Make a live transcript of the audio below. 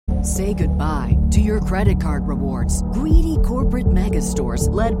Say goodbye to your credit card rewards. Greedy corporate mega stores,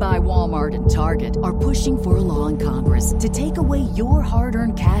 led by Walmart and Target, are pushing for a law in Congress to take away your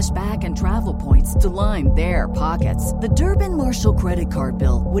hard-earned cash back and travel points to line their pockets. The Durbin-Marshall credit card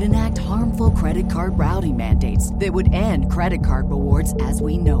bill would enact harmful credit card routing mandates that would end credit card rewards as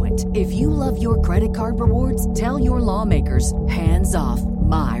we know it. If you love your credit card rewards, tell your lawmakers, hands off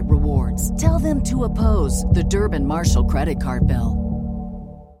my rewards. Tell them to oppose the Durbin-Marshall credit card bill.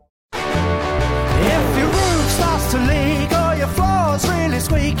 If your roof starts to leak or your floor's really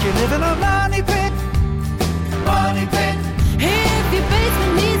squeak, you live in a money pit. Money pit. If your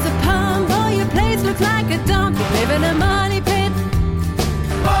basement needs a pump or your place looks like a dump, you live in a money pit.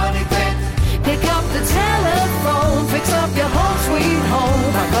 Money pit. Pick up the telephone, fix up your home sweet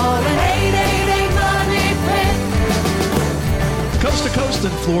home by calling 888 Money Pit. Coast to coast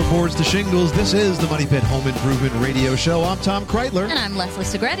and floorboards to shingles, this is the Money Pit Home Improvement Radio Show. I'm Tom Kreitler. And I'm Leslie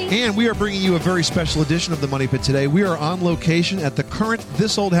Segretti. And we are bringing you a very special edition of the Money Pit today. We are on location at the current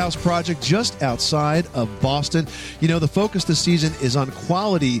This Old House project just outside of Boston. You know, the focus this season is on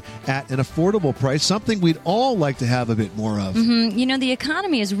quality at an affordable price, something we'd all like to have a bit more of. Mm-hmm. You know, the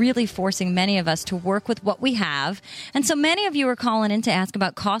economy is really forcing many of us to work with what we have. And so many of you are calling in to ask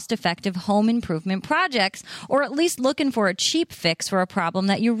about cost-effective home improvement projects, or at least looking for a cheap fix for a problem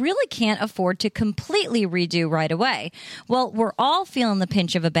that you really can't afford to completely redo right away. Well, we're all feeling the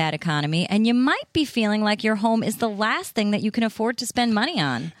pinch of a bad economy, and you might be feeling like your home is the last thing that you can afford to spend money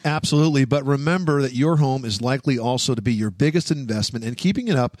on. Absolutely, but remember that your home is likely also to be your biggest investment, and keeping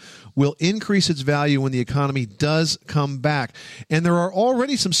it up will increase its value when the economy does come back. And there are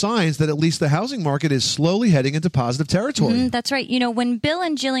already some signs that at least the housing market is slowly heading into positive territory. Mm-hmm, that's right. You know, when Bill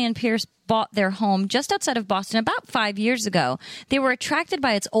and Jillian Pierce bought their home just outside of Boston about 5 years ago, they were attracted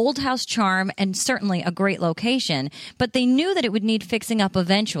by its old house charm and certainly a great location, but they knew that it would need fixing up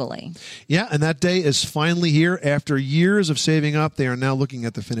eventually. Yeah, and that day is finally here. After years of saving up, they are now looking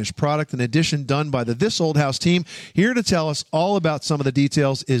at the finished product, an addition done by the This Old House team. Here to tell us all about some of the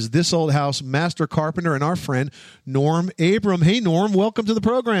details is This Old House master carpenter and our friend Norm Abram. Hey, Norm, welcome to the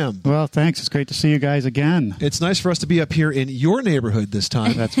program. Well, thanks. It's great to see you guys again. It's nice for us to be up here in your neighborhood this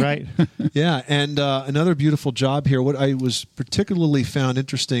time. That's right. Yeah, and another beautiful job here. What I was particularly found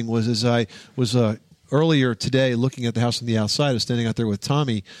interesting was as I was earlier today looking at the house from the outside, I was standing out there with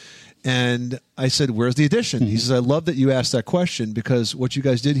Tommy, and I said, where's the addition? Mm-hmm. He says, I love that you asked that question because what you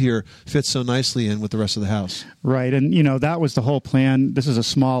guys did here fits so nicely in with the rest of the house. Right, and you know, that was the whole plan. This is a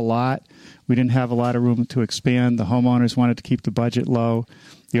small lot. We didn't have a lot of room to expand. The homeowners wanted to keep the budget low.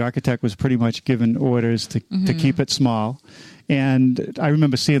 The architect was pretty much given orders to keep it small. And I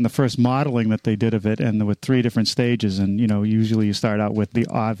remember seeing the first modeling that they did of it, and there were 3 different stages. And, you know, usually you start out with the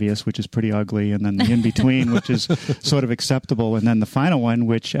obvious, which is pretty ugly, and then the in-between, which is sort of acceptable, and then the final one,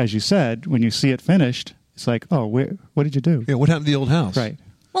 which, as you said, when you see it finished, it's like, oh, what did you do? Yeah, what happened to the old house? Right.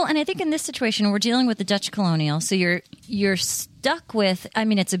 Well, and I think in this situation, we're dealing with the Dutch Colonial, so you're stuck with, I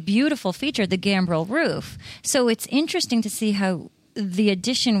mean, it's a beautiful feature, the gambrel roof. So it's interesting to see how the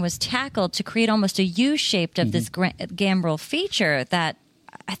addition was tackled to create almost a U-shaped of this gambrel feature that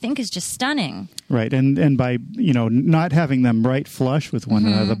I think is just stunning. Right, and by, you know, not having them right flush with one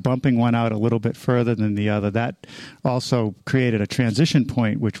another, bumping one out a little bit further than the other, that also created a transition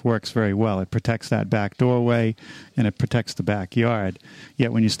point which works very well. It protects that back doorway and it protects the backyard.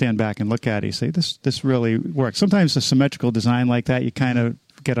 Yet when you stand back and look at it, you say, this really works. Sometimes a symmetrical design like that, you kind of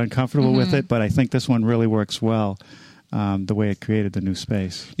get uncomfortable with it, but I think this one really works well. The way it created the new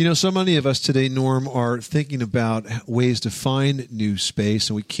space. You know, so many of us today, Norm, are thinking about ways to find new space,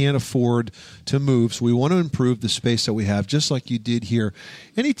 and we can't afford to move, so we want to improve the space that we have, just like you did here.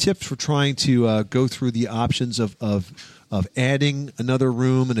 Any tips for trying to go through the options of adding another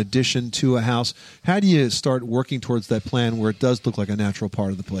room, an addition to a house? How do you start working towards that plan where it does look like a natural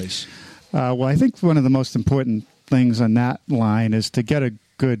part of the place? Well, I think one of the most important things on that line is to get a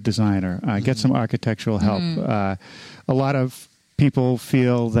good designer, get some architectural help. A lot of people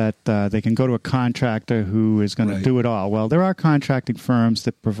feel that they can go to a contractor who is going to do it all. Well, there are contracting firms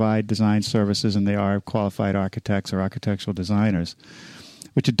that provide design services, and they are qualified architects or architectural designers.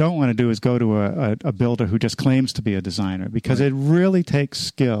 What you don't want to do is go to a builder who just claims to be a designer, because it really takes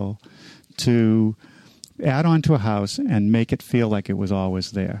skill to add on to a house and make it feel like it was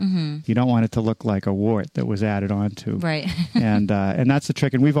always there. You don't want it to look like a wart that was added onto. Right. And that's the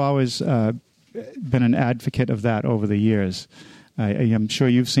trick. And we've always been an advocate of that over the years. I'm sure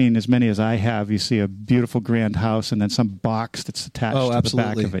you've seen as many as I have. You see a beautiful grand house and then some box that's attached to the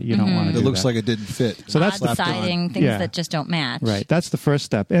back of it. You don't want to do that. It looks like it didn't fit. So that's the siding, things that just don't match. Right. That's the first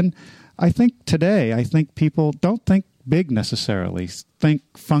step. And I think today, people don't think big necessarily. Think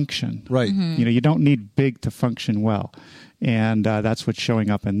function. Right. You know, you don't need big to function well. And that's what's showing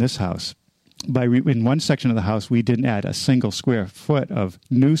up in this house. In one section of the house, we didn't add a single square foot of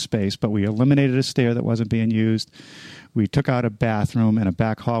new space, but we eliminated a stair that wasn't being used. We took out a bathroom and a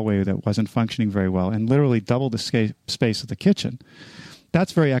back hallway that wasn't functioning very well and literally doubled the space of the kitchen.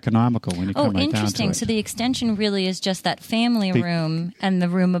 That's very economical when you come right down to it. Oh, interesting. So the extension really is just that family room and the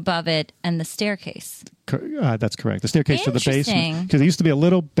room above it and the staircase. That's correct. The staircase to the basement. Because there used to be a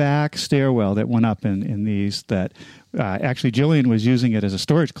little back stairwell that went up in these that actually Jillian was using it as a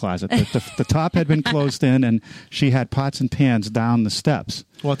storage closet. The top had been closed in, and she had pots and pans down the steps.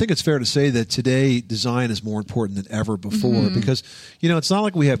 Well, I think it's fair to say that today design is more important than ever before because, you know, it's not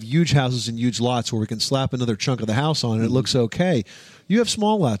like we have huge houses and huge lots where we can slap another chunk of the house on and it looks okay. You have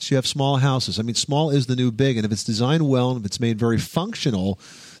small lots. You have small houses. I mean, small is the new big. And if it's designed well and if it's made very functional,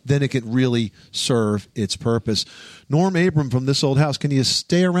 then it can really serve its purpose. Norm Abram from This Old House, can you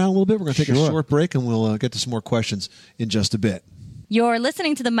stay around a little bit? We're going to take a short break and we'll get to some more questions in just a bit. You're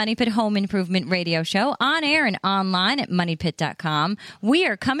listening to the Money Pit Home Improvement Radio Show on air and online at moneypit.com. We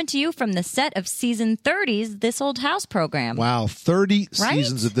are coming to you from the set of Season 30's This Old House program. Wow, 30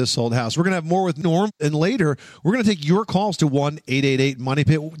 seasons of This Old House. We're going to have more with Norm, and later we're going to take your calls to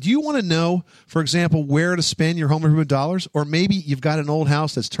 1-888-MONEYPIT. Do you want to know, for example, where to spend your home improvement dollars? Or maybe you've got an old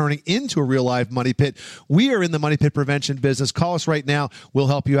house that's turning into a real-life money pit. We are in the money pit prevention business. Call us right now. We'll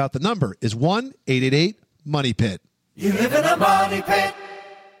help you out. The number is 1-888-MONEYPIT. You live in a money pit.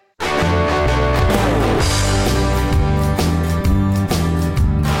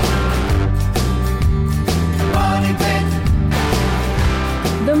 Money pit.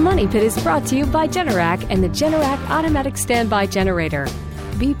 The Money Pit is brought to you by Generac and the Generac Automatic Standby Generator.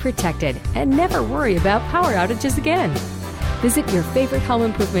 Be protected and never worry about power outages again. Visit your favorite home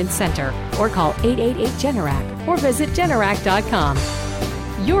improvement center or call 888-GENERAC or visit Generac.com.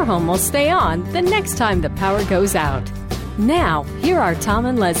 Your home will stay on the next time the power goes out. Now, here are Tom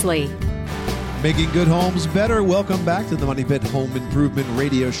and Leslie. Making good homes better. Welcome back to the Money Pit Home Improvement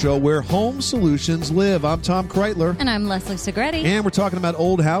Radio Show, where home solutions live. I'm Tom Kreitler. And I'm Leslie Segretti. And we're talking about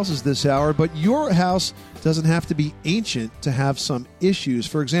old houses this hour, but your house doesn't have to be ancient to have some issues.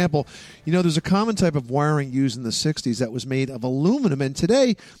 For example, you know, there's a common type of wiring used in the 60s that was made of aluminum, and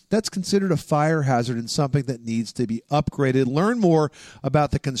today that's considered a fire hazard and something that needs to be upgraded. Learn more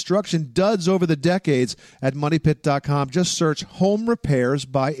about the construction duds over the decades at moneypit.com. Just search home repairs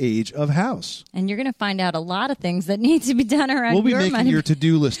by age of house. And you're going to find out a lot of things that need to be done around We'll be your making money your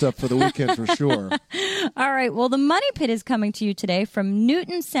to-do list up for the weekend for sure. All right. Well, the Money Pit is coming to you today from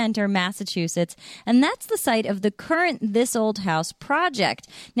Newton Center, Massachusetts, and that's the site of the current This Old House project.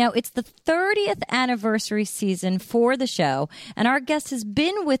 Now, it's the 30th anniversary season for the show, and our guest has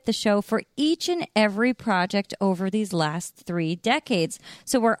been with the show for each and every project over these last 3 decades.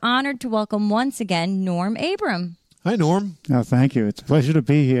 So we're honored to welcome once again Norm Abram. Hi, Norm. Oh, thank you. It's a pleasure to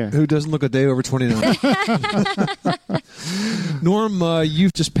be here. Who doesn't look a day over 29? Norm,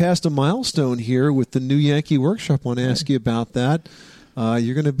 you've just passed a milestone here with the new Yankee Workshop. I want to ask you about that.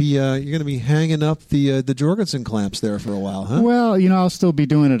 You're going to be hanging up the Jorgensen clamps there for a while, huh? Well, you know, I'll still be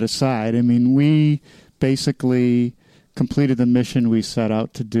doing it aside. I mean, we basically completed the mission we set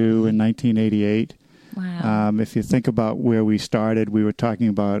out to do in 1988. Wow. If you think about where we started, we were talking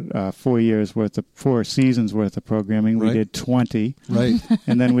about 4 seasons worth of programming. Right. We did 20. Right.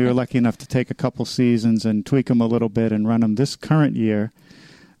 And then we were lucky enough to take a couple seasons and tweak them a little bit and run them this current year.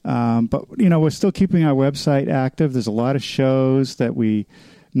 But, you know, we're still keeping our website active. There's a lot of shows that we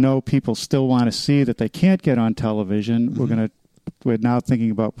know people still want to see that they can't get on television. Mm-hmm. We're now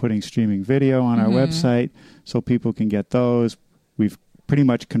thinking about putting streaming video on our website so people can get those. We've pretty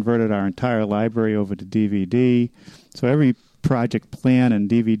much converted our entire library over to DVD. So every project plan and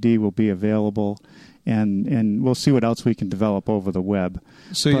DVD will be available. And we'll see what else we can develop over the web.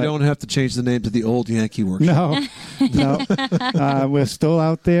 So you don't have to change the name to the old Yankee Workshop. No. We're still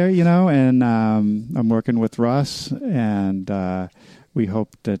out there, you know, and I'm working with Russ, and we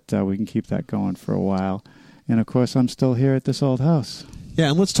hope that we can keep that going for a while. And, of course, I'm still here at This Old House. Yeah,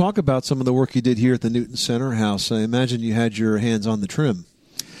 and let's talk about some of the work you did here at the Newton Center House. I imagine you had your hands on the trim.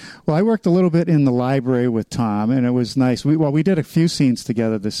 Well, I worked a little bit in the library with Tom, and it was nice. We did a few scenes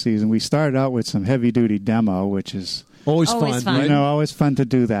together this season. We started out with some heavy-duty demo, which is always fun. You know, always fun to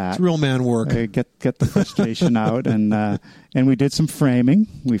do that. It's real man work. Get the frustration out, and we did some framing.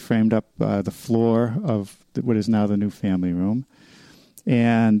 We framed up the floor of what is now the new family room,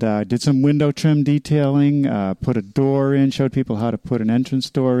 and did some window trim detailing. Put a door in, showed people how to put an entrance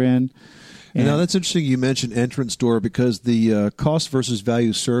door in. Now, that's interesting you mentioned entrance door because the cost versus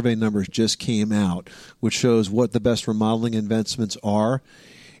value survey numbers just came out, which shows what the best remodeling investments are.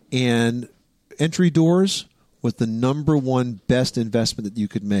 And entry doors was the number one best investment that you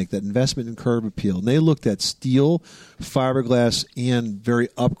could make, that investment in curb appeal. And they looked at steel, fiberglass, and very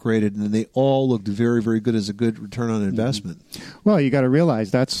upgraded, and they all looked very, very good as a good return on investment. Well, you got to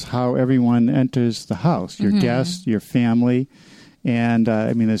realize that's how everyone enters the house, your guests, your family. And,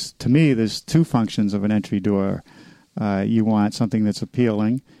 to me, there's two functions of an entry door. You want something that's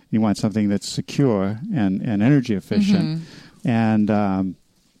appealing. You want something that's secure and energy efficient. And,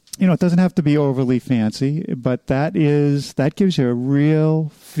 it doesn't have to be overly fancy, but that gives you a real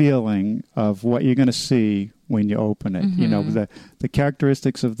feeling of what you're going to see when you open it. The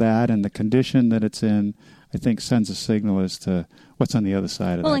characteristics of that and the condition that it's in, I think, sends a signal as to what's on the other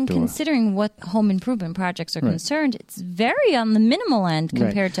side of that door. Well, and considering what home improvement projects are concerned, it's very on the minimal end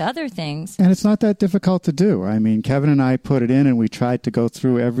compared to other things. And it's not that difficult to do. I mean, Kevin and I put it in, and we tried to go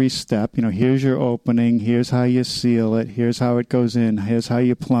through every step. Here's your opening. Here's how you seal it. Here's how it goes in. Here's how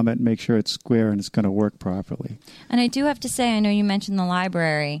you plumb it and make sure it's square and it's going to work properly. And I do have to say, I know you mentioned the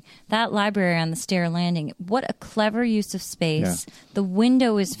library. That library on the stair landing, what a clever use of space. Yeah. The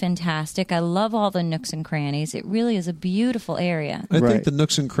window is fantastic. I love all the nooks and crannies. It really is a beautiful area. I think the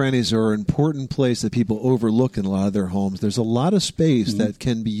nooks and crannies are an important place that people overlook in a lot of their homes. There's a lot of space that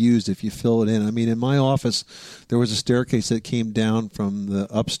can be used if you fill it in. I mean, in my office, there was a staircase that came down from the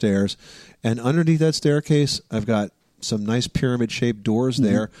upstairs, and underneath that staircase, I've got some nice pyramid-shaped doors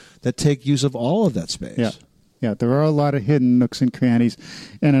there that take use of all of that space. Yeah, there are a lot of hidden nooks and crannies.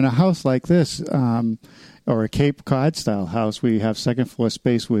 And in a house like this, or a Cape Cod-style house, where you have second-floor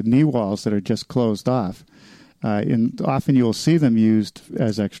space with knee walls that are just closed off, often you'll see them used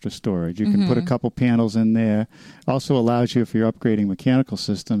as extra storage. You can put a couple panels in there. Also allows you, if you're upgrading mechanical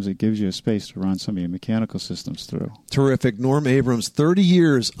systems, it gives you a space to run some of your mechanical systems through. Terrific. Norm Abrams, 30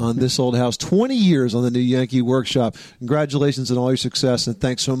 years on this old house, 20 years on the new Yankee Workshop. Congratulations on all your success, and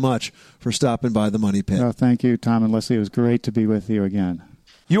thanks so much for stopping by the Money Pit. Oh, thank you, Tom and Leslie. It was great to be with you again.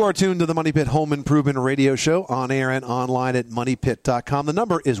 You are tuned to the Money Pit Home Improvement Radio Show on air and online at moneypit.com. The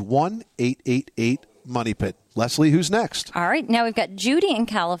number is 1-888-MONEYPIT. Leslie, who's next? All right. Now we've got Judy in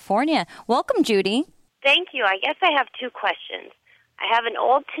California. Welcome, Judy. Thank you. I guess I have two questions. I have an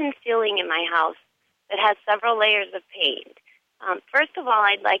old tin ceiling in my house that has several layers of paint. First of all,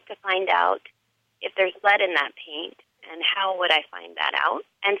 I'd like to find out if there's lead in that paint, and how would I find that out?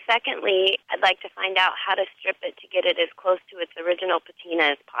 And secondly, I'd like to find out how to strip it to get it as close to its original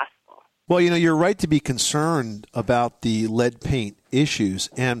patina as possible. Well, you're right to be concerned about the lead paint issues.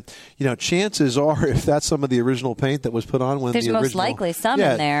 And, chances are, if that's some of the original paint that was put on when there's the original... There's most likely some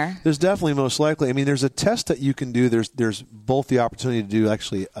in there. There's definitely most likely. I mean, there's a test that you can do. There's both the opportunity to do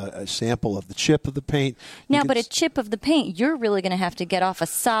actually a sample of the chip of the paint. Now, but a chip of the paint, you're really going to have to get off a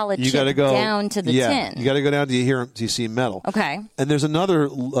solid chip down to the tin. You got to go down till you see metal. Okay. And there's another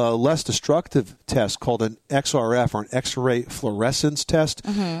less destructive test called an XRF, or an X-ray fluorescence test.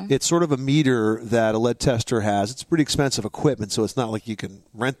 It's sort of a meter that a lead tester has. It's pretty expensive equipment, so it's not like you can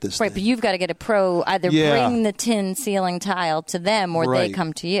rent this thing. But you've got to get a pro, either bring the tin ceiling tile to them or they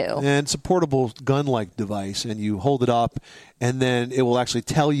come to you. And it's a portable gun-like device, and you hold it up, and then it will actually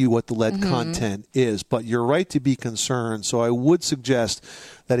tell you what the lead content is. But you're right to be concerned, so I would suggest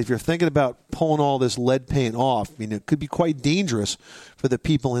that if you're thinking about pulling all this lead paint off, it could be quite dangerous for the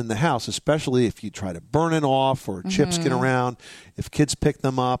people in the house, especially if you try to burn it off or chips get around. If kids pick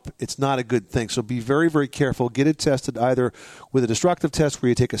them up, it's not a good thing. So be very, very careful. Get it tested either with a destructive test where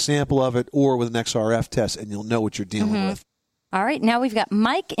you take a sample of it, or with an XRF test, and you'll know what you're dealing with. All right, now we've got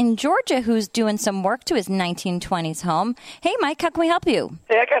Mike in Georgia who's doing some work to his 1920s home. Hey, Mike, how can we help you?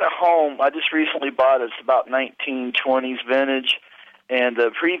 Hey, I got a home I just recently bought. It's about 1920s vintage, and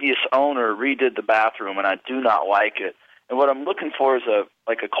the previous owner redid the bathroom, and I do not like it. And what I'm looking for is a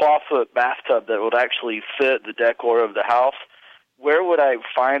clawfoot bathtub that would actually fit the decor of the house. Where would I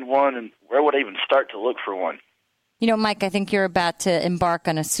find one, and where would I even start to look for one? Mike, I think you're about to embark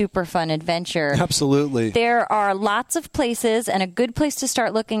on a super fun adventure. Absolutely. There are lots of places, and a good place to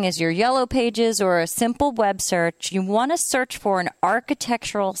start looking is your Yellow Pages or a simple web search. You want to search for an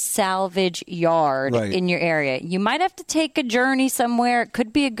architectural salvage yard in your area. You might have to take a journey somewhere. It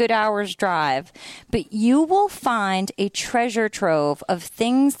could be a good hour's drive. But you will find a treasure trove of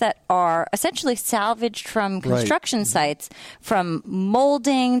things that are essentially salvaged from construction sites, from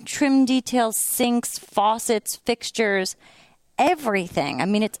molding, trim details, sinks, faucets, fixtures, everything. I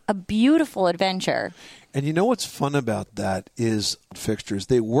mean, it's a beautiful adventure. And you know what's fun about that is fixtures.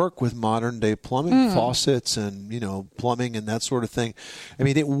 They work with modern-day plumbing, faucets and, plumbing and that sort of thing. I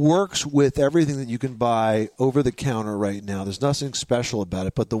mean, it works with everything that you can buy over the counter right now. There's nothing special about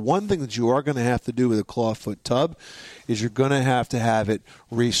it. But the one thing that you are going to have to do with a clawfoot tub is you're going to have it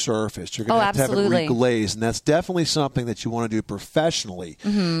resurfaced. You're going to have it reglazed. And that's definitely something that you want to do professionally.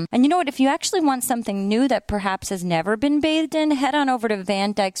 Mm-hmm. And you know what? If you actually want something new that perhaps has never been bathed in, head on over to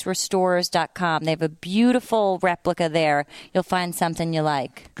VanDykesRestorers.com. They have a beautiful replica there. You'll find something you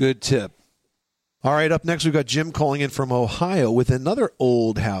like. Good tip. All right, up next we've got Jim calling in from Ohio with another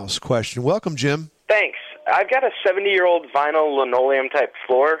old house question. Welcome, Jim. Thanks. I've got a 70-year-old vinyl linoleum-type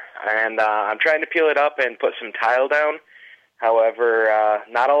floor, and I'm trying to peel it up and put some tile down. However,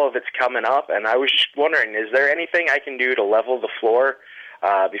 not all of it's coming up, and I was just wondering, is there anything I can do to level the floor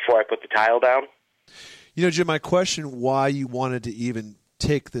before I put the tile down? Jim, I question why you wanted to even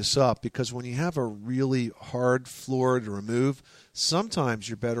take this up, because when you have a really hard floor to remove, sometimes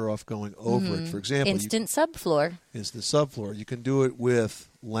you're better off going over it. For example, instant subfloor. You can do it with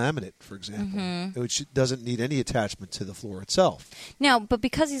laminate, for example, which doesn't need any attachment to the floor itself. Now, but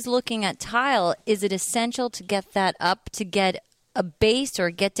because he's looking at tile, is it essential to get that up to get a base or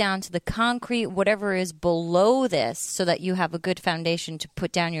get down to the concrete, whatever is below this, so that you have a good foundation to put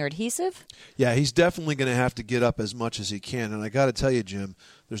down your adhesive? Yeah, he's definitely going to have to get up as much as he can. And I got to tell you, Jim,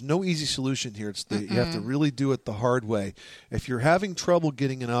 there's no easy solution here. You have to really do it the hard way. If you're having trouble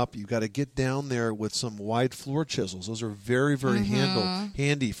getting it up, you've got to get down there with some wide floor chisels. Those are very, very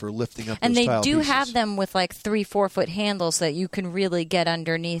handy for lifting up and those tile they do pieces. have them with like 3-4 foot handles so that you can really get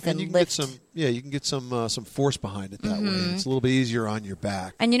underneath and you can lift. you can get some force behind it that way. It's a little bit easier on your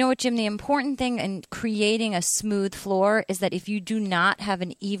back. And you know what, Jim? The important thing in creating a smooth floor is that if you do not have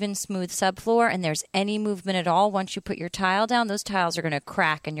an even, smooth subfloor and there's any movement at all, once you put your tile down, those tiles are going to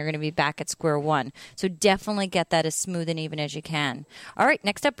crack and you're going to be back at square one. So definitely get that as smooth and even as you can. All right,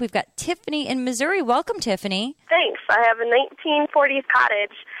 next up we've got Tiffany in Missouri. Welcome, Tiffany. Thanks. I have a 1940s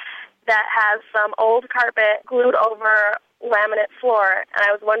cottage that has some old carpet glued over laminate floor, and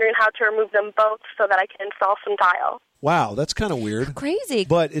I was wondering how to remove them both so that I can install some tile. Wow, that's kind of weird. Crazy.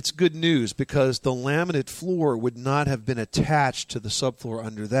 But it's good news because the laminate floor would not have been attached to the subfloor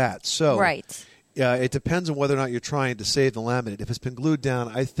under that. So right. It depends on whether or not you're trying to save the laminate. If it's been glued down,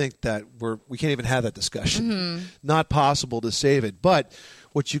 I think that we can't even have that discussion. Not possible to save it. But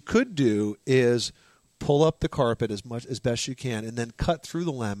what you could do is pull up the carpet as best you can and then cut through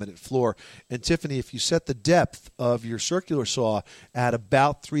the laminate floor. And Tiffany, if you set the depth of your circular saw at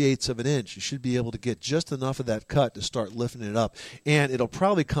about 3/8 of an inch, you should be able to get just enough of that cut to start lifting it up. And it'll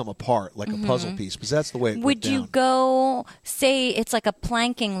probably come apart like a puzzle piece, because that's the way it Would you go, say it's like a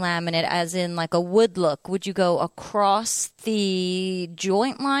planking laminate, as in like a wood look, would you go across the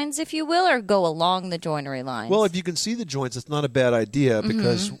joint lines, if you will, or go along the joinery lines? Well, if you can see the joints, it's not a bad idea,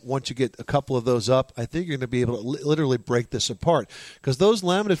 because once you get a couple of those up, I think you're going to be able to literally break this apart, because those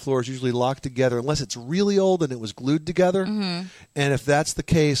laminate floors usually lock together unless it's really old and it was glued together. And if that's the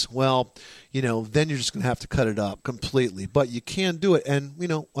case, well, then you're just going to have to cut it up completely. But you can do it. And,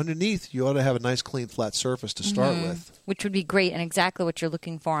 underneath, you ought to have a nice, clean, flat surface to start with. Which would be great and exactly what you're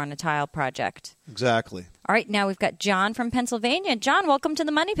looking for on a tile project. Exactly. All right, now we've got John from Pennsylvania. John, welcome to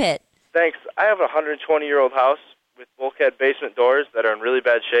the Money Pit. Thanks. I have a 120-year-old house with bulkhead basement doors that are in really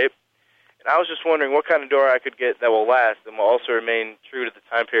bad shape. And I was just wondering what kind of door I could get that will last and will also remain true to the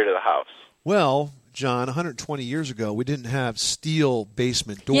time period of the house. Well, John, 120 years ago, we didn't have steel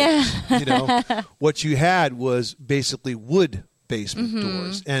basement doors. Yeah. What you had was basically wood basement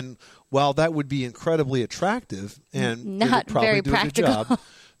doors. And while that would be incredibly attractive and not probably very do practical. A good job,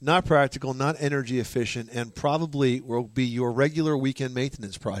 not practical, not energy efficient, and probably will be your regular weekend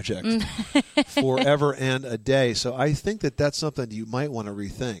maintenance project forever and a day. So I think that that's something you might want to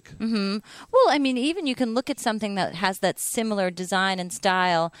rethink. Well, I mean, even you can look at something that has that similar design and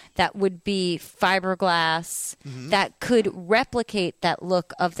style that would be fiberglass that could replicate that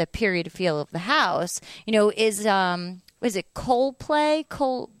look of the period feel of the house. Is it Coldplay?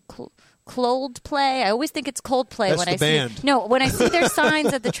 Coldplay. I always think it's Coldplay That's when the I band. see when I see their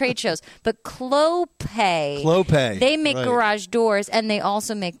signs at the trade shows. But Clopay. They make garage doors, and they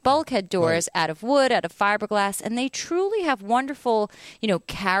also make bulkhead doors out of wood, out of fiberglass, and they truly have wonderful,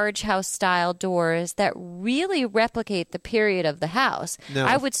 carriage house style doors that really replicate the period of the house. Now,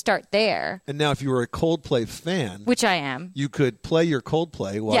 I would start there. And now, if you were a Coldplay fan, which I am, you could play your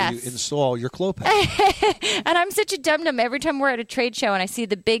Coldplay while you install your Clopay. And I'm such a dum-dum. Every time we're at a trade show and I see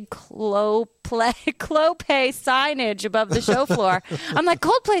the big Clopay signage above the show floor, I'm like,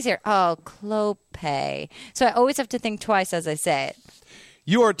 Coldplay's here. Oh, Clopay. So I always have to think twice as I say it.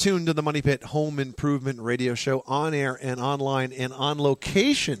 You are tuned to the Money Pit Home Improvement Radio Show, on air and online and on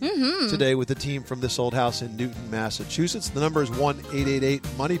location today with the team from This Old House in Newton, Massachusetts. The number is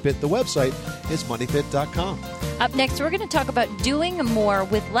 1-888-MONEYPIT. The website is moneypit.com. Up next, we're going to talk about doing more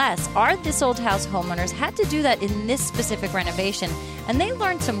with less. Our This Old House homeowners had to do that in this specific renovation, and they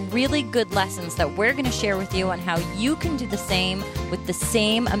learned some really good lessons that we're going to share with you on how you can do the same with the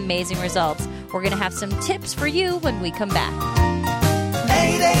same amazing results. We're going to have some tips for you when we come back.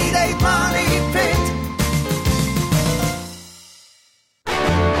 888 Money Pit.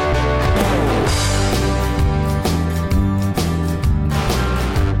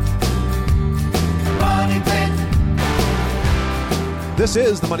 This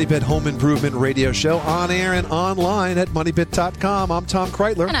is the Money Pit Home Improvement Radio Show, on air and online at moneypit.com. I'm Tom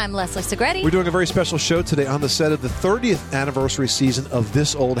Kreitler. And I'm Leslie Segretti. We're doing a very special show today on the set of the 30th anniversary season of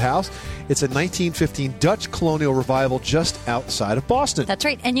This Old House. It's a 1915 Dutch colonial revival just outside of Boston. That's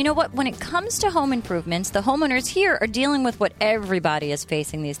right. And you know what? When it comes to home improvements, the homeowners here are dealing with what everybody is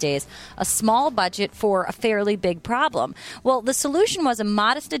facing these days, a small budget for a fairly big problem. Well, the solution was a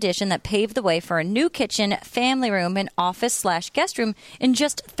modest addition that paved the way for a new kitchen, family room, and office/guest room in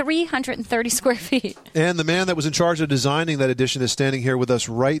just 330 square feet. And the man that was in charge of designing that addition is standing here with us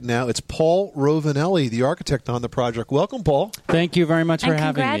right now. It's Paul Rovinelli, the architect on the project. Welcome, Paul. Thank you very much for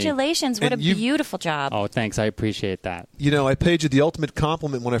having me. Congratulations. What a beautiful job. Oh, thanks. I appreciate that. You know, I paid you the ultimate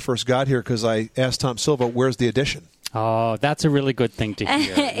compliment when I first got here because I asked Tom Silva, where's the addition? Oh, that's a really good thing to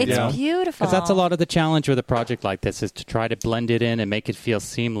hear. It's beautiful. Because that's a lot of the challenge with a project like this, is to try to blend it in and make it feel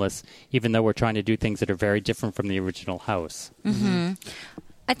seamless, even though we're trying to do things that are very different from the original house. Mm-hmm.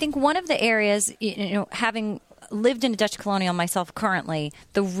 I think one of the areas, having lived in a Dutch colonial myself currently,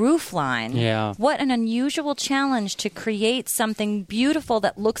 the roof line. Yeah. What an unusual challenge to create something beautiful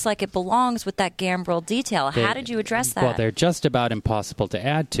that looks like it belongs with that gambrel detail. How did you address that? Well, they're just about impossible to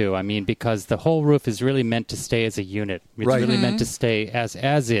add to. I mean, because the whole roof is really meant to stay as a unit. It's really meant to stay as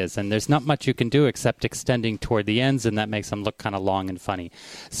is, and there's not much you can do except extending toward the ends, and that makes them look kind of long and funny.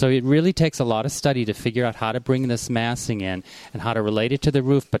 So it really takes a lot of study to figure out how to bring this massing in and how to relate it to the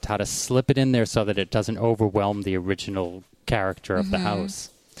roof, but how to slip it in there so that it doesn't overwhelm the original character of the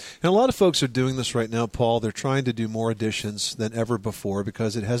house. And a lot of folks are doing this right now, Paul. They're trying to do more additions than ever before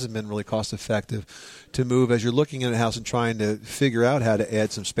because it hasn't been really cost effective to move. As you're looking at a house and trying to figure out how to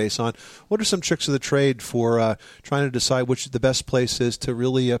add some space on, what are some tricks of the trade for trying to decide which the best place is to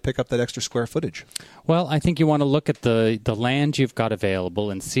really pick up that extra square footage? Well, I think you want to look at the land you've got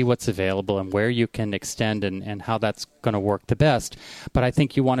available and see what's available and where you can extend and how that's going to work the best. But I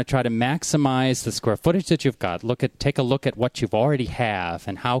think you want to try to maximize the square footage that you've got. Take a look at what you've already have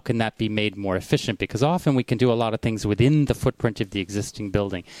and how can that be made more efficient, because often we can do a lot of things within the footprint of the existing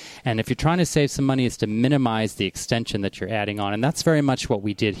building. And if you're trying to save some money, it's to minimize the extension that you're adding on. And that's very much what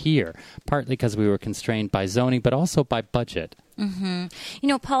we did here, partly because we were constrained by zoning, but also by budget.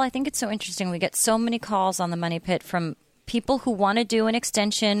 Mm-hmm. Paul, I think it's so interesting. We get so many calls on the Money Pit from people who want to do an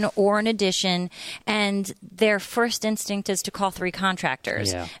extension or an addition, and their first instinct is to call 3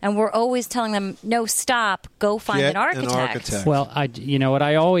 contractors. Yeah. And we're always telling them, no, stop, go find an architect. Well, what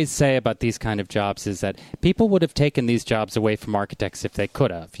I always say about these kind of jobs is that people would have taken these jobs away from architects if they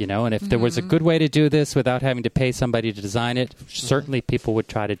could have, and if there was a good way to do this without having to pay somebody to design it, certainly people would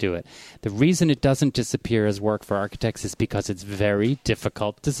try to do it. The reason it doesn't disappear as work for architects is because it's very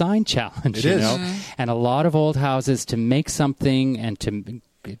difficult design challenge, It is. And a lot of old houses, to make something and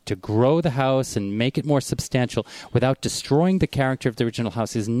to grow the house and make it more substantial without destroying the character of the original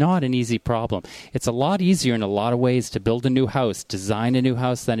house is not an easy problem. It's a lot easier in a lot of ways to build a new house, design a new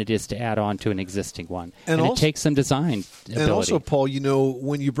house, than it is to add on to an existing one. And also, it takes some design ability. And also, Paul,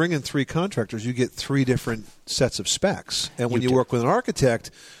 when you bring in 3 contractors, you get 3 different sets of specs. And when you work with an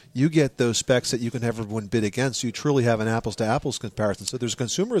architect, you get those specs that you can have everyone bid against. So you truly have an apples-to-apples comparison. So there's a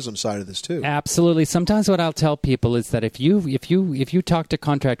consumerism side of this, too. Absolutely. Sometimes what I'll tell people is that if you talk to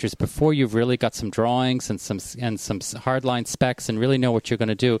contractors before you've really got some drawings and some hardline specs and really know what you're going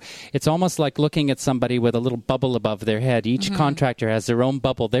to do, it's almost like looking at somebody with a little bubble above their head. Each contractor has their own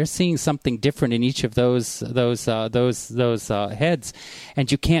bubble. They're seeing something different in each of those heads, and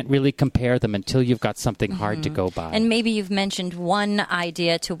you can't really compare them until you've got something hard to go by. And maybe you've mentioned one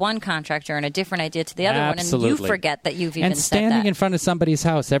idea to one contractor and a different idea to the other Absolutely. one, and you forget that you've even and said that. standing in front of somebody's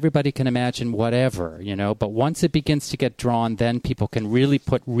house, everybody can imagine whatever, but once it begins to get drawn, then people can really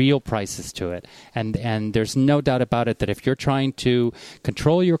put real prices to it. And there's no doubt about it that if you're trying to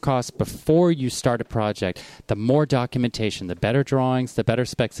control your costs before you start a project, the more documentation, the better drawings, the better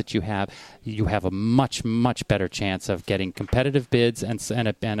specs that you have a much, much better chance of getting competitive bids and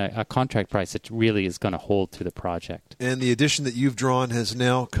a contract price that really is going to hold through the project. And the addition that you've drawn has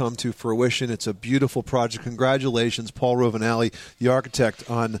now come to fruition. It's a beautiful project. Congratulations, Paul Rovinelli, the architect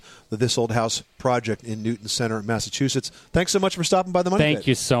on the This Old House project in Newton Center, Massachusetts. Thanks so much for stopping by the Money Pit. Thank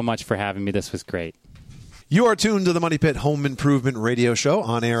you so much for having me. This was great. You are tuned to the Money Pit Home Improvement Radio Show,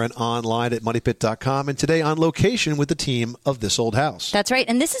 on air and online at moneypit.com, and today on location with the team of This Old House. That's right.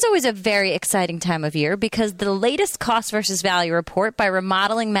 And this is always a very exciting time of year because the latest cost versus value report by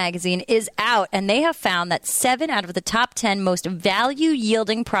Remodeling Magazine is out, and they have found that 7 out of the top 10 most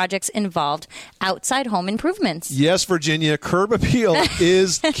value-yielding projects involved outside home improvements. Yes, Virginia, curb appeal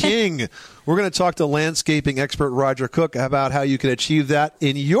is king. We're going to talk to landscaping expert Roger Cook about how you can achieve that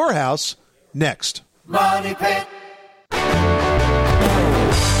in your house next. Money Pit.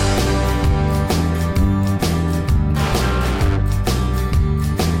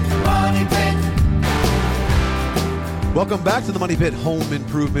 Money Pit. Welcome back to the Money Pit Home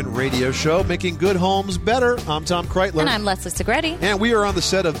Improvement Radio Show, making good homes better. I'm Tom Kreitler. And I'm Leslie Segretti. And we are on the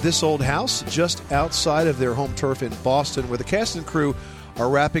set of This Old House, just outside of their home turf in Boston, where the cast and crew are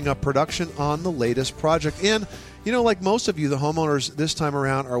wrapping up production on the latest project. And like most of you, the homeowners this time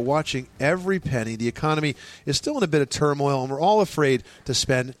around are watching every penny. The economy is still in a bit of turmoil, and we're all afraid to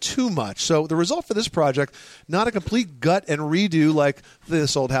spend too much. So the result for this project, not a complete gut and redo like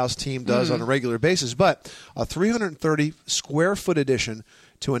This Old House team does on a regular basis, but a 330 square foot addition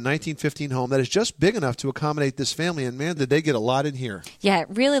to a 1915 home that is just big enough to accommodate this family. And man, did they get a lot in here. Yeah, it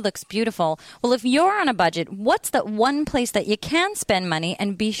really looks beautiful. Well, if you're on a budget, what's that one place that you can spend money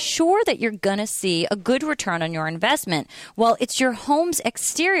and be sure that you're going to see a good return on your investment? Well, it's your home's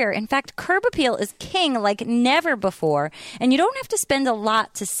exterior. In fact, curb appeal is king like never before, and you don't have to spend a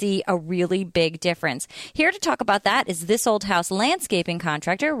lot to see a really big difference. Here to talk about that is This Old House landscaping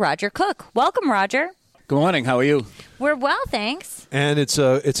contractor Roger Cook. Welcome, Roger. Good morning. How are you? We're well, thanks. And it's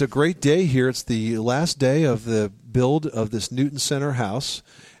a great day here. It's the last day of the build of this Newton Center house.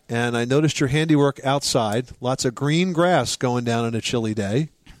 And I noticed your handiwork outside. Lots of green grass going down on a chilly day.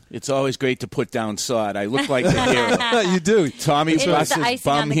 It's always great to put down sod. I look like the hero. You do. Tommy busts his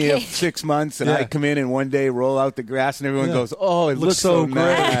bum here cake. 6 months, and I come in and one day roll out the grass, and everyone goes, "Oh, it looks so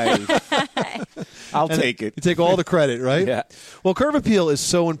nice." I'll take it. You take all the credit, right? Yeah. Well, curb appeal is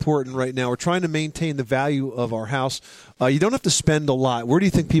so important right now. We're trying to maintain the value of our house. You don't have to spend a lot. Where do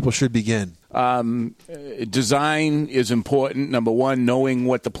you think people should begin? Design is important. Number one, knowing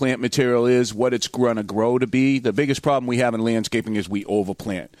what the plant material is, what it's going to grow to be. The biggest problem we have in landscaping is we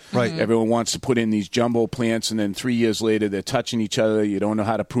overplant. Right. Everyone wants to put in these jumbo plants, and then 3 years later they're touching each other. You don't know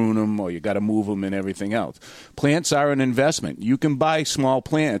how to prune them, or you got to move them and everything else. Plants are an investment. You can buy small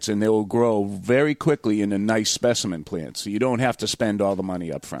plants, and they will grow very quickly into nice specimen plants. So you don't have to spend all the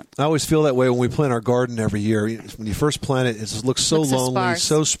money up front. I always feel that way when we plant our garden every year. When you first plant it, it just looks so lonely,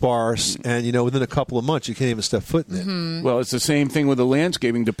 so sparse, and within a couple of months you can't even step foot in it. Mm-hmm. Well, it's the same thing with the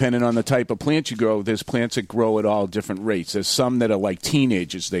landscaping. Depending on the type of plant you grow, there's plants that grow at all different rates. There's some that are like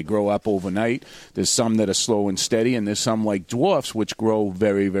teenagers. They grow up overnight. There's some that are slow and steady, and there's some like dwarfs which grow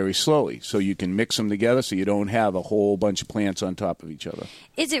very, very slowly. So you can mix them together so you don't have a whole bunch of plants on top of each other.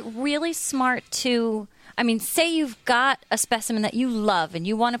 Is it really smart to... say you've got a specimen that you love and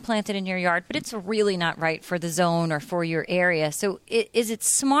you want to plant it in your yard, but it's really not right for the zone or for your area. So is it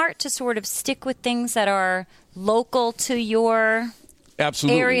smart to sort of stick with things that are local to your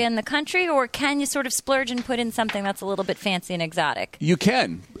Absolutely. area in the country, or can you sort of splurge and put in something that's a little bit fancy and exotic? You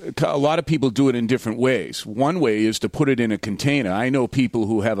can. A lot of people do it in different ways. One way is to put it in a container. I know people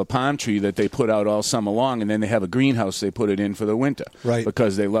who have a palm tree that they put out all summer long, and then they have a greenhouse they put it in for the winter, right?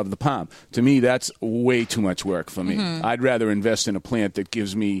 Because they love the palm. To me, that's way too much work for me. Mm-hmm. I'd rather invest in a plant that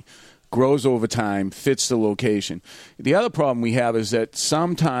grows over time, fits the location. The other problem we have is that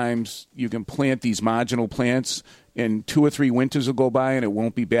sometimes you can plant these marginal plants, and 2 or 3 winters will go by and it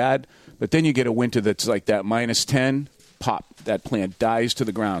won't be bad. But then you get a winter that's like that -10, pop, that plant dies to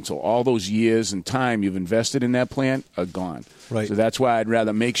the ground. So all those years and time you've invested in that plant are gone. Right. So that's why I'd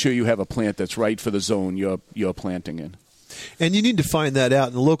rather make sure you have a plant that's right for the zone you're planting in. And you need to find that out.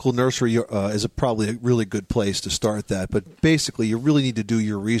 And the local nursery is probably a really good place to start that. But basically, you really need to do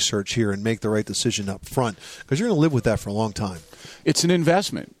your research here and make the right decision up front because you're going to live with that for a long time. It's an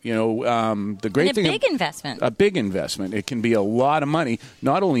investment. The great thing, a big investment. A big investment. It can be a lot of money,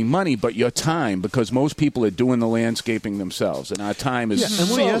 not only money, but your time, because most people are doing the landscaping themselves, and our time is And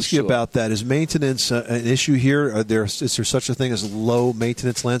let me ask you about that. Is maintenance an issue here? Is there such a thing as low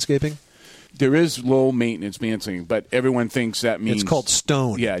maintenance landscaping? There is low maintenance landscaping, but everyone thinks that means it's called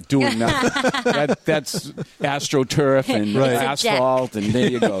stone. Yeah, doing nothing. That's AstroTurf and asphalt, and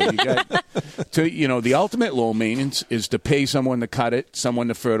there you go. You got the ultimate low maintenance is to pay someone to cut it, someone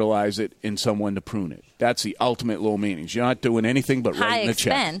to fertilize it, and someone to prune it. That's the ultimate low maintenance. You're not doing anything but writing a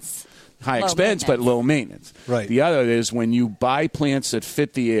check. High expense, but low maintenance. Right. The other is when you buy plants that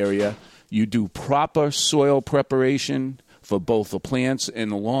fit the area, you do proper soil preparation for both the plants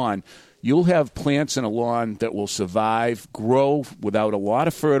and the lawn. You'll have plants in a lawn that will survive, grow without a lot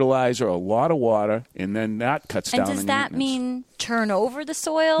of fertilizer, a lot of water, and then that cuts down on your And does that mean turn over the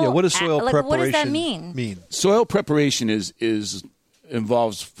soil? Yeah, what does soil preparation what does that mean? Soil preparation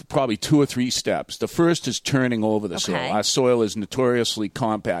involves probably 2 or 3 steps. The first is turning over the soil. Our soil is notoriously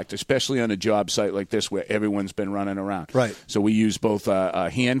compact, especially on a job site like this where everyone's been running around. Right. So we use both a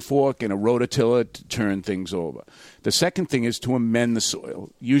hand fork and a rototiller to turn things over. The second thing is to amend the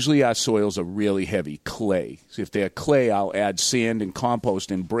soil. Usually our soils are really heavy, clay. So if they're clay, I'll add sand and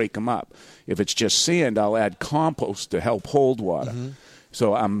compost and break them up. If it's just sand, I'll add compost to help hold water. Mm-hmm.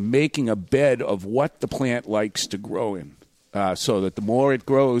 So I'm making a bed of what the plant likes to grow in. So that the more it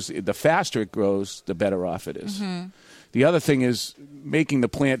grows, the faster it grows, the better off it is. Mm-hmm. The other thing is making the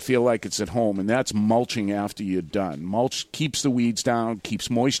plant feel like it's at home, and that's mulching after you're done. Mulch keeps the weeds down, keeps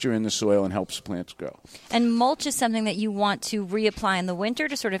moisture in the soil, and helps the plants grow. And mulch is something that you want to reapply in the winter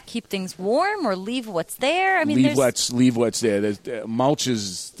to sort of keep things warm or leave what's there? I mean, leave what's there. Mulch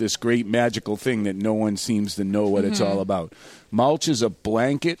is this great magical thing that no one seems to know what it's all about. Mulch is a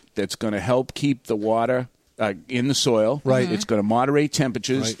blanket that's going to help keep the water in the soil. Right. It's going to moderate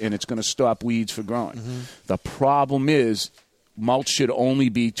temperatures, and it's going to stop weeds from growing. Mm-hmm. The problem is mulch should only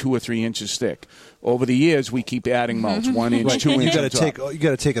be 2 or 3 inches thick. Over the years, we keep adding mulch, 1 inch, 2 inches. You got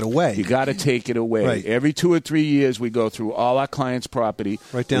to take it away. You got to take it away. Right. Every 2 or 3 years, we go through all our clients' property.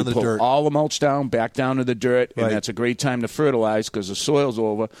 Right down to the dirt. All the mulch down, back down to the dirt, and that's a great time to fertilize because the soil's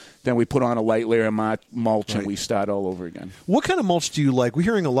over. Then we put on a light layer of mulch, and we start all over again. What kind of mulch do you like? We're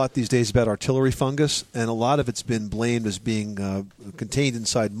hearing a lot these days about artillery fungus, and a lot of it's been blamed as being contained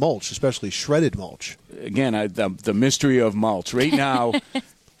inside mulch, especially shredded mulch. Again, the mystery of mulch. Right now...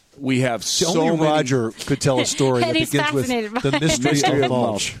 We have only Roger could tell a story that begins with the mystery of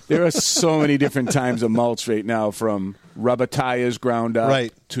mulch. There are so many different types of mulch right now, from rubber tires ground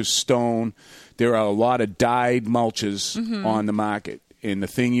up to stone. There are a lot of dyed mulches on the market. And the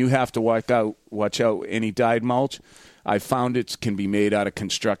thing you have to watch out, any dyed mulch, I found it can be made out of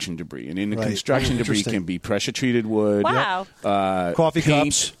construction debris. And in the construction debris can be pressure-treated wood, coffee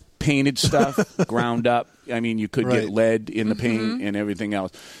cups, painted stuff, ground up. I mean, you could get lead in the paint and everything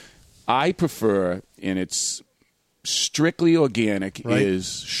else. I prefer, and it's strictly organic,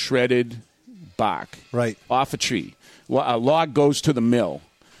 is shredded bark off a tree. Well, a log goes to the mill.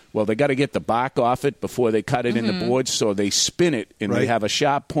 Well, they got to get the bark off it before they cut it into boards, so they spin it, and they have a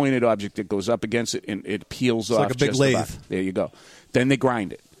sharp pointed object that goes up against it, and it peels off. Like a big lathe. There you go. Then they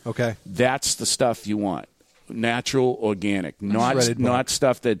grind it. Okay. That's the stuff you want. Natural, organic, not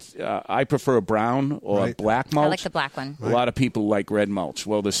stuff that I prefer brown or black mulch. I like the black one. A lot of people like red mulch.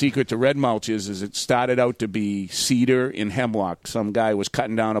 Well, the secret to red mulch is it started out to be cedar and hemlock. Some guy was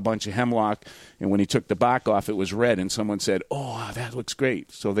cutting down a bunch of hemlock, and when he took the bark off, it was red, and someone said, "Oh, that looks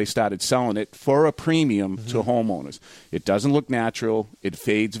great." So they started selling it for a premium to homeowners. It doesn't look natural. It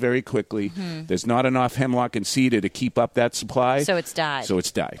fades very quickly. There's not enough hemlock and cedar to keep up that supply. So it's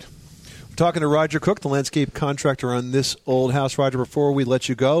dyed. Talking to Roger Cook, the landscape contractor on this old house. Roger, before we let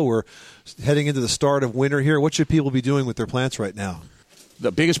you go, we're heading into the start of winter here. What should people be doing with their plants right now?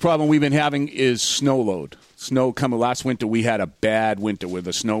 The biggest problem we've been having is snow load. Snow coming last winter, we had a bad winter with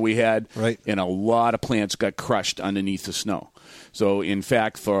the snow we had, and a lot of plants got crushed underneath the snow. So, in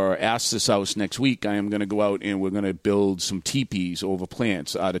fact, for Astis House next week, I am going to go out and we're going to build some teepees over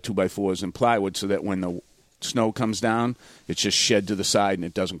plants out of 2x4s and plywood so that when the snow comes down, it's just shed to the side and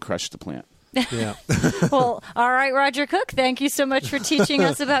it doesn't crush the plant. Yeah. Well, all right, Roger Cook, thank you so much for teaching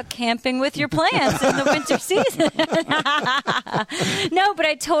us about camping with your plants in the winter season. No, but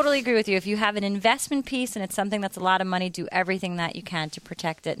I totally agree with you. If you have an investment piece and it's something that's a lot of money, do everything that you can to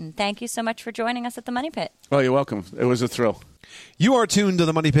protect it. And thank you so much for joining us at the Money Pit. Oh, you're welcome. It was a thrill. You are tuned to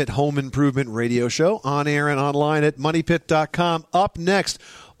the Money Pit Home Improvement Radio Show, on air and online at moneypit.com. Up next,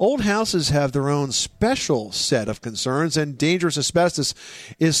 old houses have their own special set of concerns, and dangerous asbestos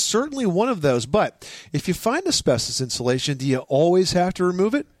is certainly one of those. But if you find asbestos insulation, do you always have to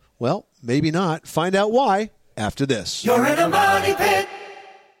remove it? Well, maybe not. Find out why after this. You're in a money pit.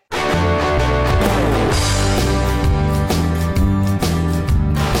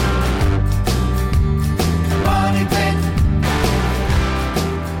 Money pit.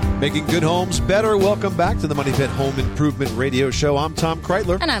 Making good homes better. Welcome back to the Money Pit Home Improvement Radio Show. I'm Tom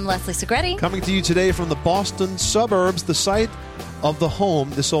Kreitler. And I'm Leslie Segretti. Coming to you today from the Boston suburbs, the site of the home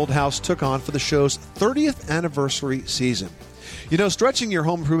this old house took on for the show's 30th anniversary season. You know, stretching your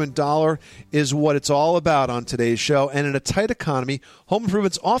home improvement dollar is what it's all about on today's show. And in a tight economy, home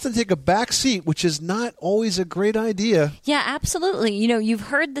improvements often take a back seat, which is not always a great idea. Yeah, absolutely. You know, you've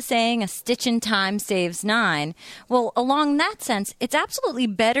heard the saying, a stitch in time saves 9. Well, along that sense, it's absolutely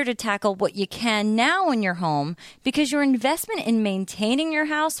better to tackle what you can now in your home, because your investment in maintaining your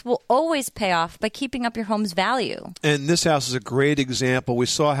house will always pay off by keeping up your home's value. And this house is a great example. We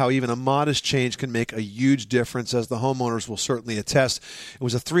saw how even a modest change can make a huge difference, as the homeowners will certainly attest. It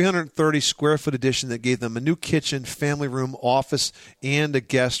was a 330 square foot addition that gave them a new kitchen, family room, office, and a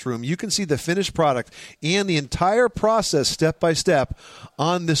guest room. You can see the finished product and the entire process step by step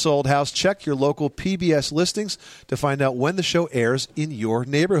on this old house. Check your local PBS listings to find out when the show airs in your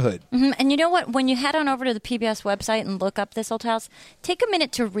neighborhood. Mm-hmm. And you know what? When you head on over to the PBS website and look up this old house, take a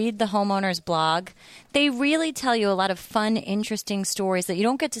minute to read the homeowner's blog. They really tell you a lot of fun, interesting stories that you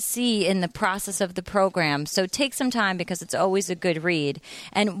don't get to see in the process of the program. So take some time, because it's always a good read.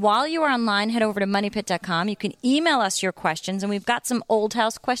 And while you are online, head over to moneypit.com. You can email us your questions, and we've got some old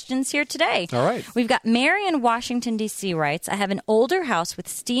house questions here today. All right. We've got Mary in Washington, D.C. writes, I have an older house with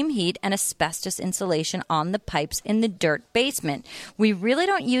steam heat and asbestos insulation on the pipes in the dirt basement. We really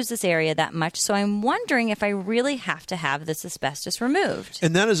don't use this area that much, so I'm wondering if I really have to have this asbestos removed.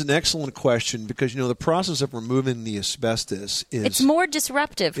 And that is an excellent question, because, you know, the process of removing the asbestos is... It's more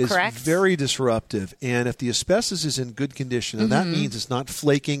disruptive, correct? It's very disruptive. And if the asbestos is in good condition, and that means it's not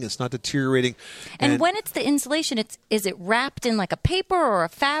flaking, it's not deteriorating. And when it's the insulation, is it wrapped in like a paper or a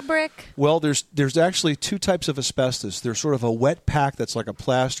fabric? Well, there's actually two types of asbestos. There's sort of a wet pack that's like a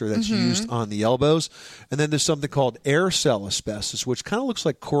plaster that's used on the elbows. And then there's something called air cell asbestos, which kind of looks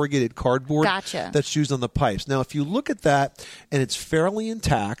like corrugated cardboard. Gotcha. That's used on the pipes. Now, if you look at that and it's fairly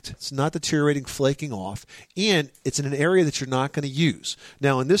intact, it's not deteriorating, flaking off, and it's in an area that you're not going to use.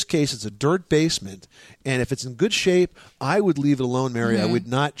 Now, in this case, it's a dirt basement, and if it's in good shape, I would leave it alone, Mary. I would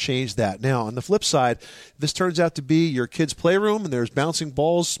not change that. Now, on the flip side, if this turns out to be your kid's playroom and there's bouncing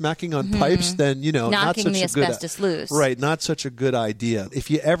balls smacking on pipes, then, you know, knocking not the such a asbestos loose. Right, not such a good idea. If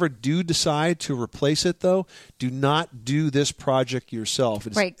you ever do decide to replace it, though, do not do this project yourself.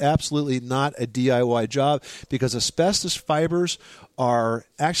 It's absolutely not a DIY job, because asbestos fibers are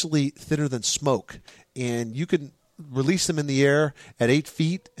actually thinner than smoke, and you can release them in the air at 8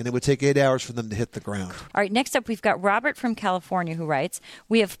 feet, and it would take 8 hours for them to hit the ground. All right, next up, we've got Robert from California who writes,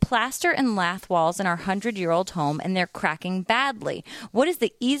 we have plaster and lath walls in our 100-year-old home, and they're cracking badly. What is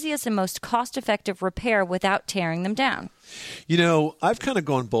the easiest and most cost-effective repair without tearing them down? You know, I've kind of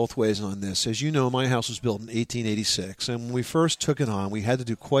gone both ways on this. As you know, my house was built in 1886, and when we first took it on, we had to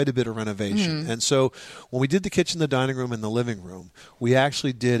do quite a bit of renovation. And so when we did the kitchen, the dining room, and the living room, we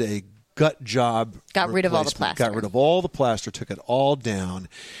actually did a gut job. Got rid of all the plaster. Got rid of all the plaster, took it all down,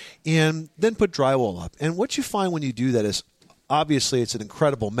 and then put drywall up. And what you find when you do that is, obviously, it's an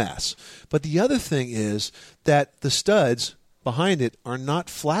incredible mess. But the other thing is that the studs behind it are not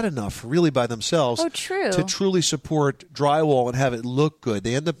flat enough really by themselves to truly support drywall and have it look good.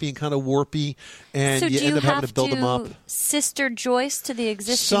 They end up being kind of warpy, and you end up having to build them up. Sister joist to the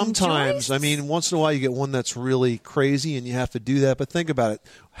existing Sometimes. joists? I mean, once in a while you get one that's really crazy and you have to do that. But think about it.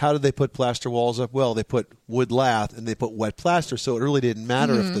 How did they put plaster walls up? Well, they put wood lath and they put wet plaster, so it really didn't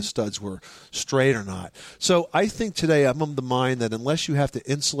matter if the studs were straight or not. So I think today I'm of the mind that unless you have to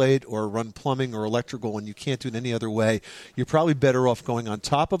insulate or run plumbing or electrical and you can't do it any other way, you're probably better off going on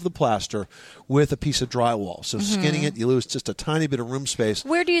top of the plaster with a piece of drywall. So skinning it, you lose just a tiny bit of room space.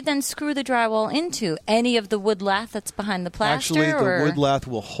 Where do you then screw the drywall into? Any of the wood lath that's behind the plaster? Actually, the wood lath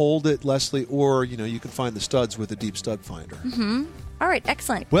will hold it, Leslie, or you can find the studs with a deep stud finder. All right,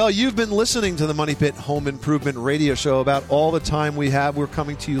 excellent. Well, you've been listening to the Money Pit Home Improvement Radio Show. About all the time we have. We're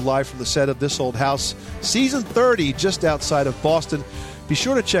coming to you live from the set of This Old House, Season 30, just outside of Boston. Be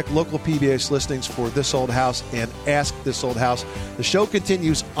sure to check local PBS listings for This Old House and Ask This Old House. The show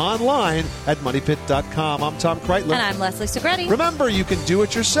continues online at moneypit.com. I'm Tom Kreitler. And I'm Leslie Segretti. Remember, you can do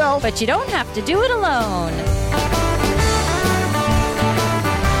it yourself, but you don't have to do it alone.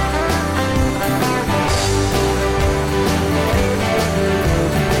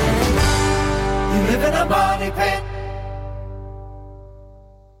 Money Pit.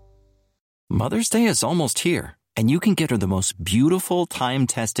 Mother's Day is almost here, and you can get her the most beautiful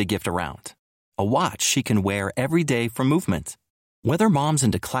time-tested gift around. A watch she can wear every day from Movement. Whether mom's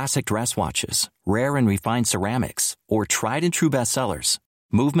into classic dress watches, rare and refined ceramics, or tried-and-true bestsellers,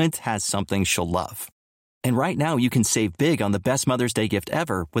 Movement has something she'll love. And right now, you can save big on the best Mother's Day gift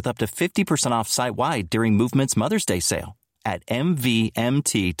ever with up to 50% off site-wide during Movement's Mother's Day sale at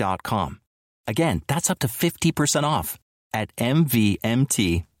MVMT.com. Again, that's up to 50% off at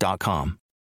MVMT.com.